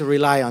we need to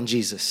rely on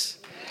Jesus.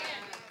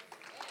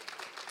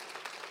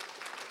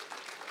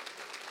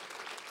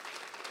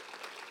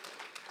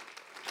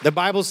 The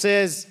Bible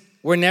says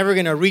we're never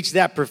going to reach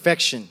that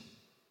perfection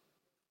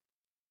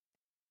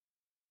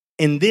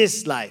in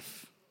this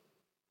life.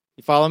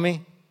 You follow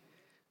me?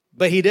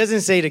 But he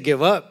doesn't say to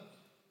give up.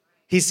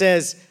 He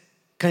says,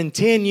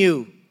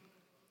 continue,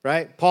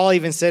 right? Paul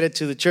even said it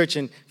to the church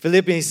in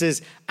Philippians. He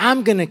says,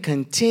 I'm going to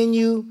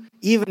continue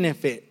even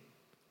if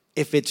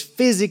it's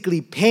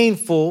physically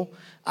painful.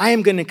 I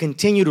am going to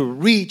continue to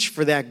reach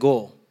for that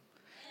goal.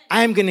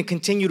 I am going to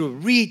continue to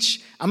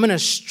reach. I'm going to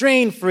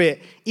strain for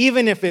it,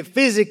 even if it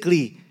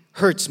physically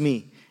hurts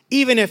me.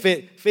 Even if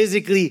it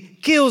physically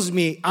kills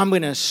me, I'm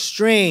going to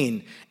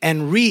strain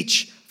and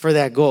reach for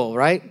that goal,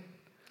 right?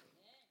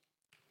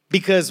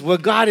 Because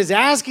what God is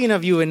asking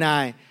of you and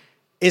I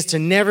is to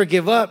never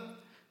give up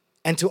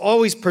and to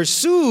always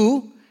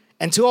pursue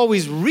and to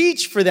always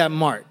reach for that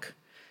mark.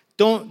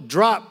 Don't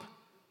drop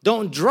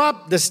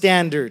the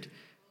standard.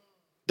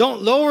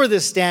 Don't lower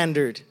the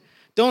standard.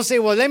 Don't say,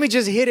 well, let me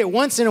just hit it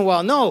once in a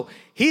while. No,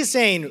 he's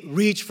saying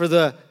reach for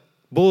the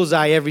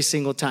bullseye every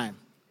single time.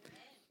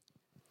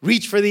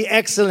 Reach for the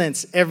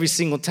excellence every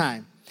single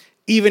time,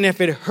 even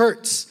if it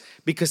hurts,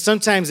 because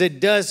sometimes it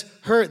does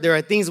hurt. There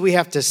are things we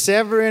have to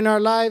sever in our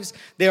lives.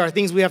 There are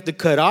things we have to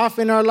cut off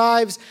in our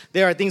lives.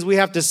 There are things we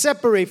have to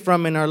separate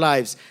from in our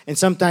lives. And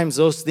sometimes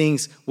those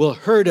things will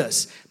hurt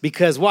us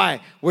because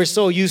why? We're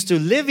so used to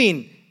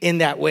living in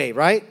that way,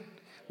 right?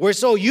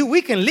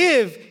 We can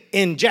live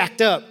in jacked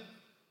up.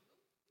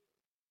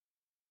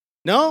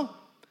 No?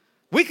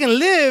 We can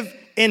live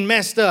in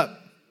messed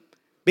up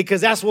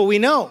because that's what we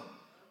know.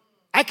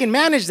 I can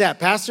manage that,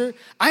 Pastor.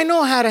 I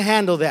know how to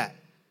handle that.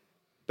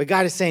 But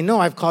God is saying, no,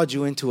 I've called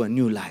you into a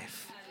new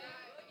life.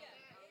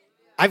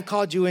 I've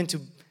called you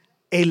into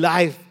a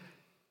life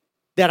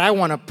that I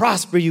want to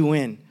prosper you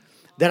in,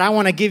 that I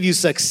want to give you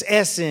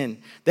success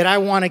in, that I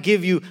want to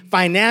give you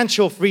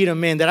financial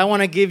freedom in, that I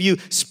want to give you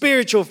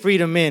spiritual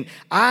freedom in.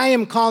 I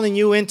am calling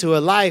you into a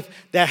life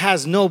that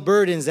has no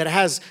burdens, that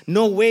has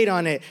no weight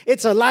on it.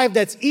 It's a life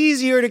that's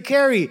easier to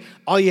carry.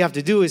 All you have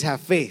to do is have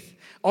faith.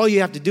 All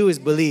you have to do is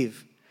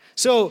believe.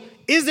 So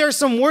is there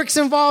some works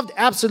involved?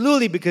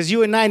 Absolutely, because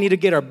you and I need to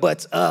get our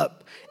butts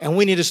up and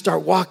we need to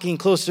start walking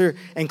closer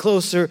and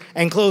closer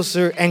and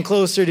closer and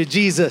closer to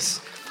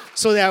Jesus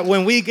so that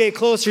when we get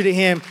closer to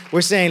him,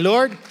 we're saying,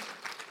 Lord,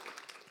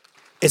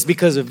 it's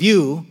because of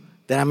you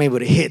that I'm able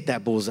to hit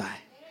that bullseye.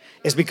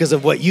 It's because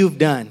of what you've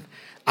done.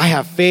 I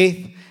have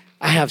faith.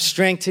 I have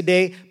strength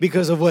today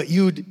because of what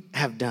you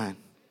have done.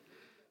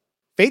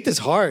 Faith is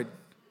hard.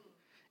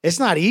 It's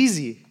not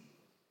easy.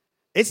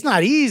 It's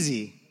not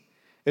easy.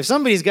 If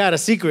somebody's got a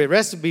secret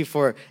recipe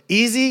for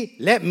easy,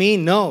 let me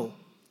know.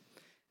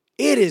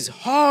 It is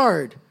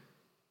hard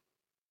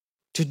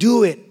to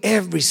do it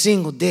every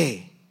single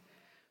day.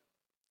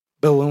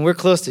 But when we're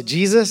close to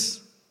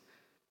Jesus,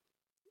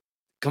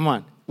 come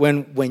on.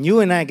 When you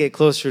and I get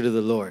closer to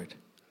the Lord,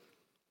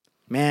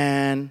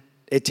 man,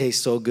 it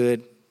tastes so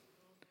good.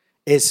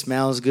 It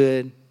smells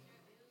good.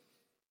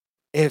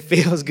 It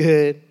feels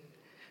good.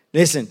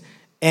 Listen,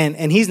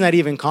 and he's not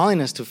even calling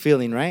us to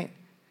feeling, right?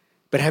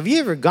 But have you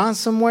ever gone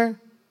somewhere?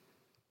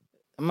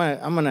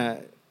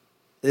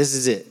 This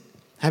is it.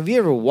 Have you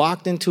ever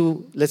walked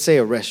into, let's say,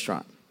 a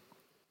restaurant?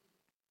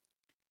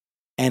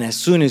 And as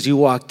soon as you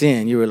walked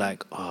in, you were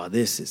like, oh,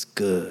 this is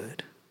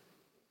good.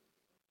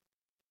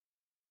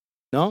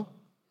 No?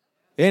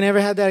 You ain't never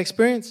had that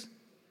experience?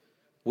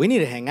 We need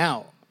to hang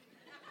out.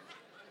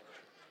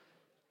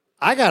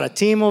 I got a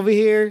team over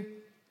here.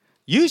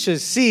 You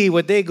should see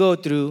what they go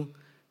through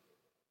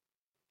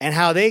and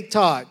how they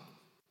talk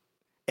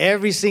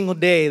every single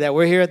day that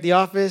we're here at the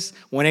office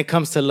when it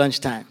comes to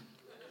lunchtime.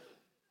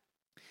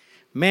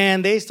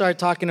 Man, they start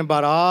talking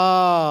about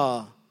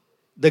all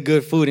the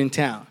good food in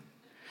town.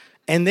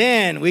 And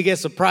then we get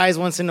surprised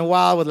once in a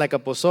while with like a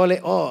pozole.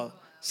 Oh,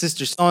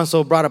 Sister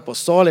so-and-so brought a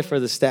pozole for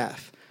the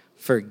staff.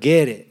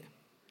 Forget it.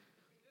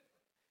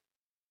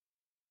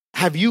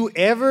 Have you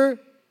ever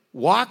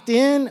walked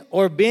in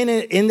or been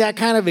in that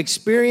kind of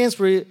experience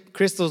where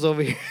Crystal's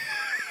over here?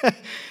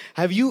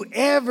 Have you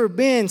ever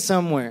been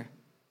somewhere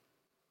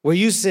where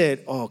you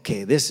said, oh,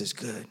 okay, this is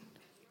good.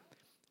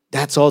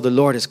 That's all the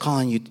Lord is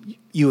calling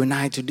you and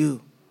I to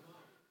do.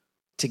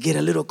 to get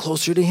a little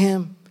closer to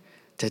him,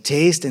 to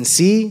taste and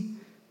see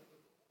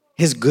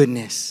his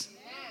goodness.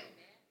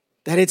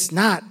 That it's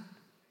not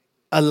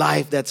a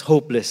life that's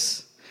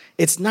hopeless.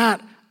 It's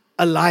not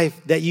a life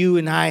that you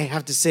and I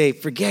have to say,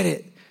 forget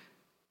it.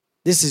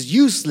 This is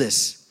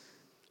useless.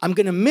 I'm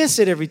going to miss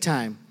it every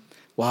time.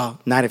 Well,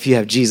 not if you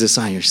have Jesus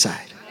on your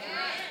side.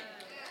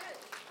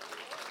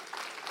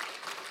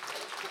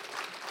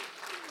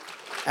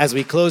 As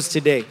we close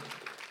today,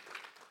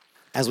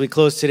 I'm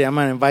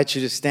going to invite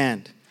you to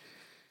stand.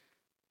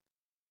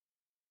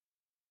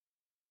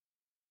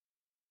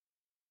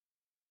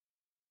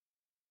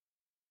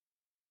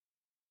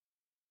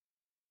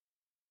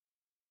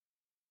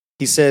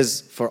 He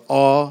says, for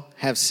all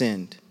have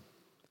sinned.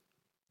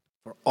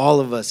 For all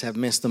of us have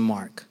missed the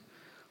mark.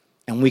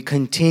 And we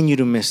continue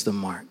to miss the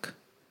mark.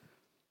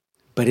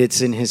 But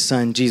it's in his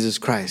son, Jesus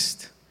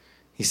Christ.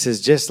 He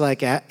says, just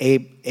like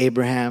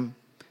Abraham,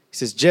 he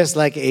says, just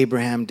like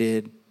Abraham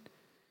did,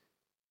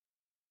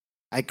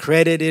 I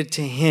credited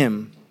to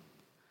him.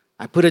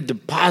 I put a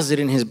deposit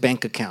in his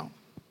bank account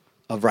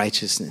of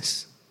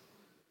righteousness.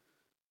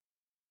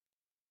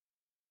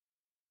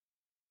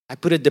 I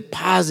put a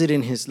deposit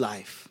in his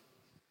life.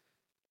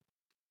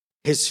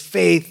 His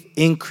faith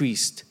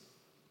increased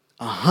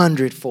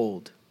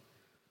 100-fold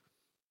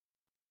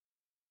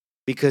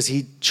because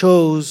he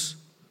chose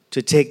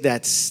to take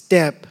that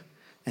step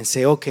and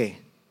say, okay,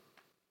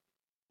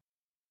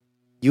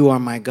 you are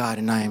my God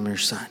and I am your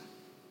son.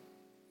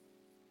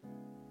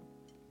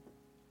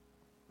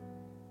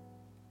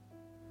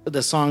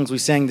 The songs we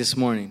sang this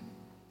morning,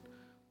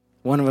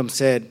 one of them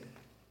said,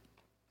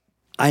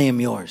 I am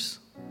yours.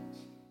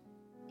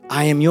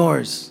 I am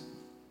yours.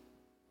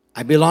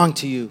 I belong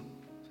to you.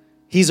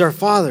 He's our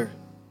Father.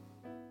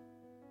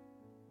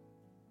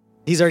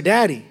 He's our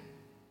daddy.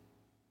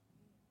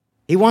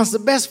 He wants the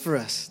best for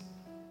us.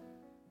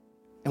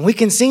 And we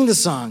can sing the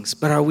songs,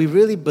 but are we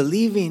really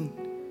believing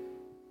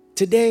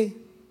today?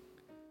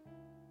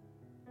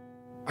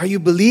 Are you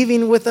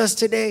believing with us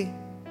today?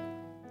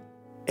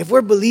 If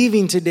we're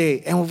believing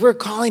today and if we're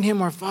calling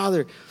him our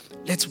Father,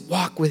 let's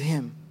walk with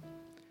him.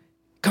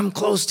 Come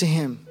close to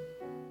him.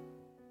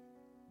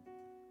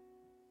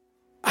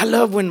 I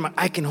love when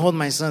I can hold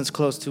my sons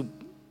close to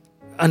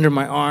under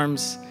my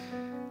arms.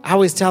 I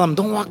always tell them,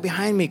 don't walk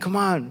behind me. Come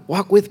on,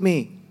 walk with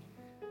me.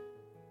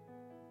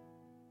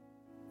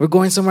 We're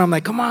going somewhere. I'm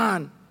like, come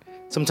on.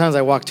 Sometimes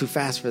I walk too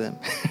fast for them.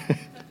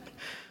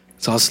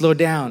 So I'll slow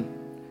down.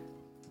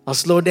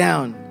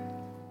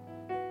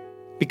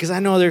 Because I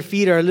know their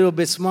feet are a little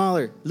bit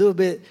smaller, a little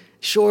bit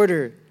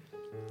shorter.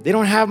 They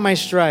don't have my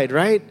stride,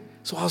 right?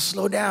 So I'll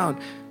slow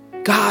down.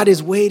 God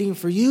is waiting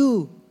for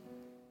you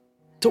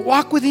to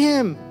walk with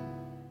him.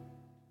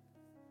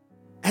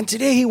 And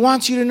today he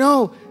wants you to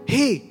know,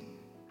 hey,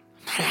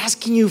 I'm not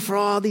asking you for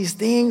all these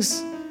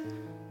things.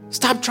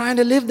 Stop trying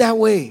to live that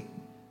way.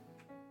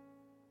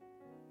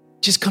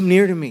 Just come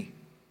near to me.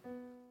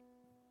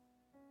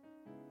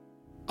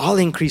 I'll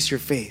increase your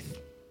faith.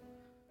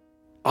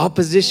 I'll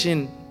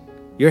position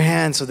your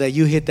hand so that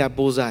you hit that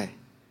bullseye.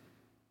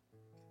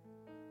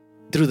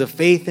 Through the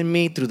faith in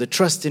me, through the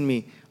trust in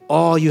me,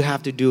 all you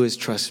have to do is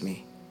trust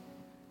me.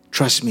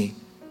 Trust me.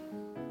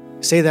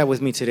 Say that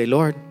with me today.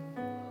 Lord,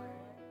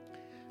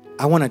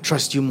 I want to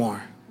trust you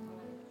more.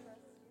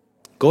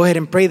 Go ahead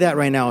and pray that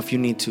right now if you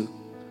need to.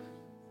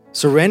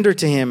 Surrender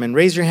to him and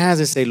raise your hands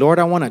and say, Lord,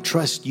 I want to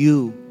trust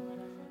you.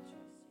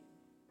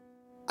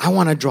 I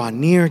want to draw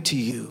near to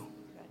you.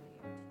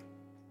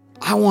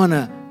 I want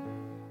to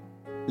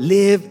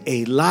live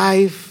a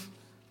life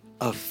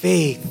of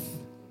faith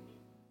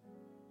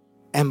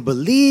and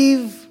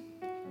believe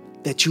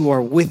that you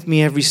are with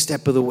me every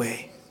step of the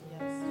way.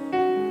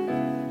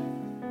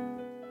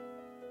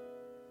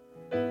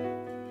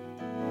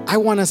 I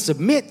want to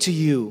submit to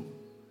you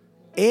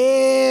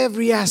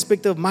every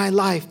aspect of my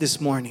life this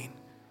morning.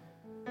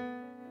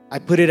 I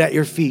put it at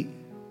your feet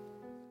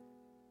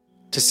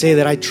to say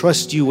that I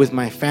trust you with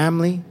my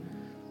family.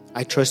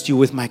 I trust you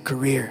with my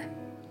career.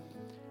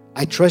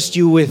 I trust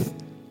you with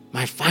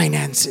my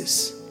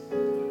finances.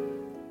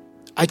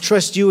 I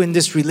trust you in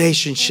this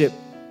relationship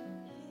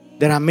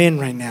that I'm in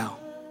right now.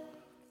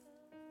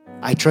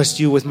 I trust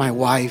you with my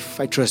wife.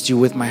 I trust you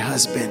with my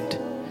husband.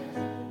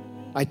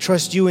 I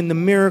trust you in the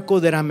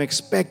miracle that I'm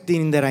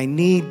expecting, that I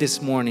need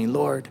this morning,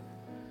 Lord.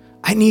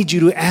 I need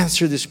you to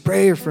answer this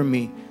prayer for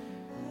me.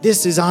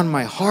 This is on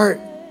my heart,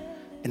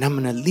 and I'm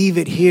going to leave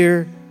it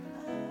here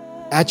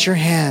at your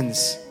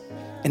hands,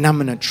 and I'm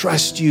going to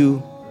trust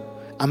you.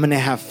 I'm going to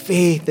have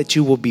faith that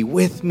you will be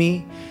with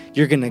me.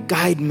 You're going to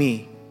guide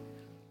me.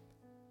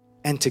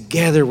 And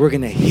together we're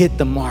going to hit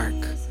the mark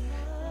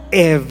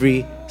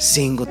every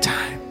single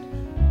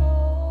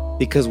time.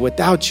 Because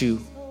without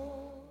you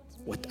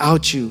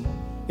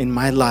in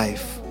my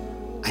life,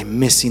 I'm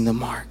missing the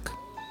mark.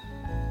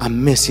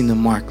 I'm missing the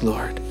mark,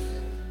 Lord.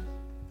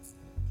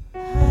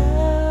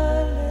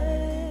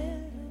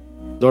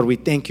 Lord, we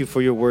thank you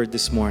for your word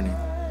this morning.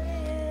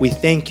 We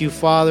thank you,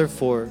 Father,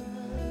 for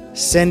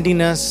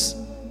sending us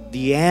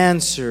the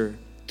answer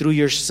through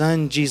your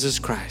Son, Jesus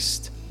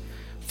Christ.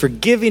 for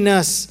giving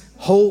us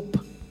hope,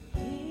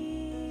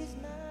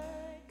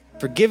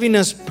 for giving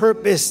us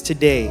purpose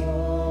today,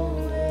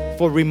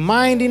 for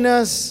reminding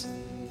us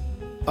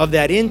of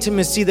that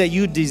intimacy that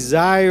you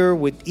desire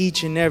with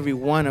each and every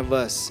one of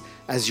us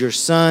as your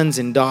sons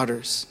and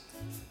daughters.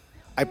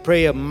 I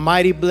pray a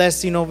mighty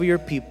blessing over your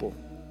people.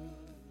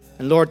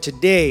 And Lord,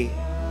 today,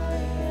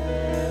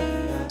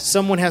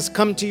 someone has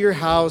come to your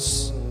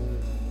house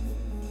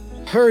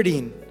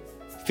hurting,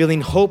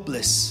 feeling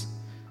hopeless.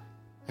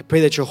 I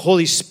pray that your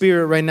Holy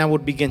Spirit right now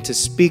would begin to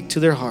speak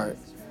to their heart,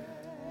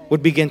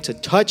 would begin to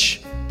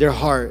touch their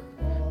heart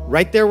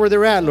right there where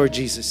they're at, Lord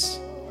Jesus.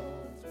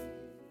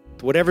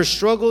 Whatever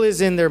struggle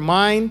is in their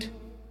mind,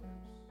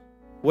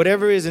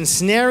 whatever is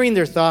ensnaring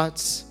their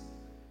thoughts,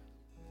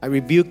 I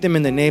rebuke them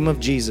in the name of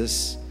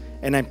Jesus.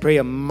 And I pray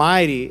a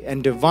mighty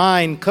and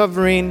divine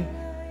covering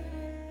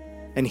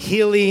and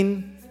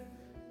healing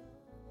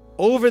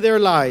over their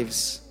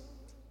lives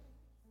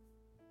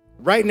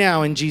right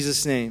now in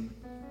Jesus' name.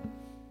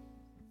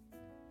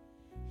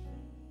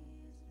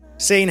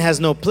 Satan has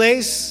no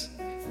place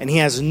and he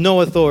has no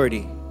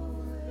authority.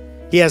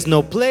 He has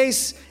no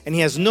place and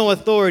he has no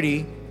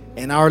authority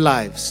in our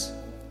lives,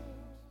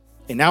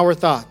 in our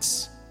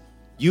thoughts.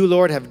 You,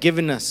 Lord, have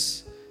given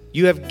us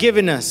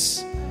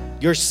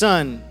your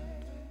Son,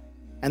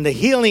 and the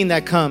healing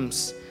that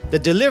comes, the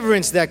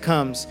deliverance that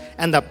comes,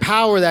 and the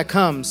power that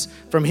comes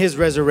from his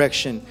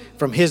resurrection,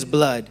 from his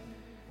blood.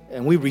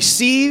 And we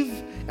receive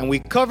and we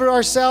cover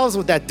ourselves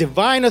with that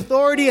divine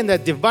authority and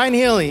that divine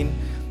healing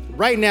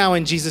right now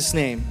in Jesus'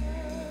 name.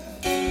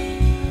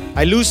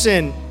 I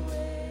loosen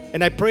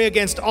and I pray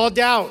against all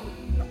doubt,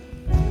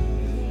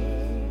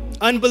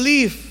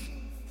 unbelief,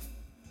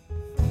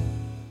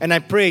 and I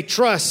pray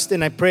trust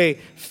and I pray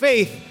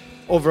faith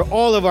over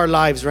all of our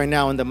lives right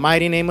now in the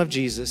mighty name of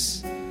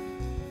Jesus.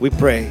 We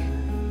pray.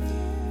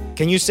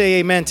 Can you say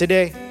amen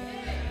today?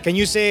 Can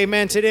you say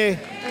amen today?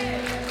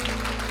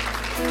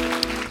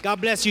 God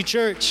bless you,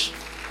 church.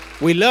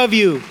 We love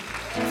you.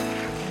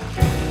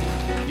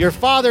 Your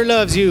Father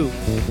loves you.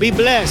 Be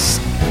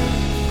blessed.